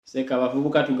Seka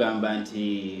abavubuka tugamba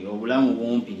nti obulamu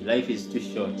bumpi, life is too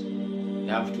short. You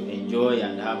have to enjoy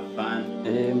and have fun.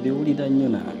 Mbiwulira nnyo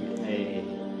nange.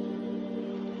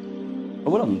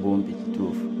 Obulamu bumpi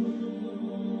kituufu.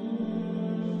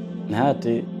 Naye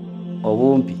ate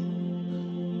obumpi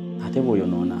ate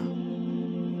bw'oyonoona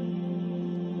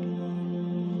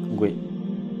gwe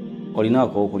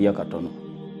olinaako okulya katono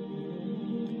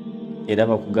era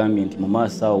bakugambye nti mu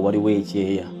maaso awo waliwo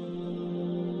ekyeya.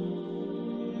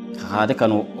 Ate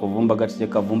kano ovumbagatire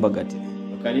kavumbagatire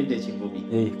Okalidde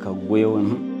kivubi. Kaggweewo.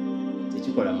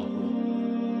 Tekikola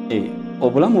makulu.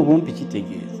 Obulamu bumpi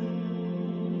kitegeeza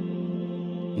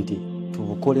nti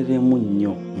tubukoleremu nnyo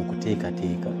mu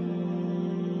kuteekateeka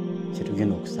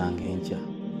kyetugenda okusanga enkya.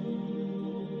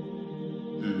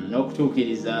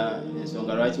 N'okutuukiriza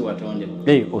ensonga lwaki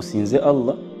watondebwa. Osinze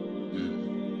Allah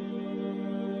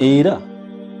era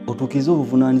otuukirize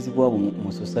obuvunaanyizibwa bwo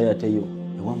mu society yo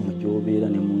ewammwe gy'obeera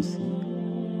ne mu nsi,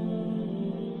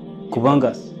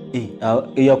 kubanga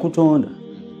eyakutonda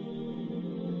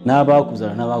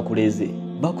n'abaakuzala n'abaakuleze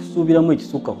bakusuubiramu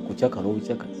ekisukka ku kukyakala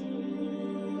obukyakazi.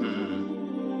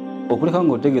 Okuleka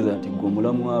ng'otegeeza nti gwe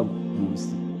omulamu ago mu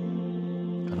nsi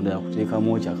Katonda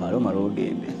yakuteekamu okyakala omala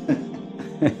ogende.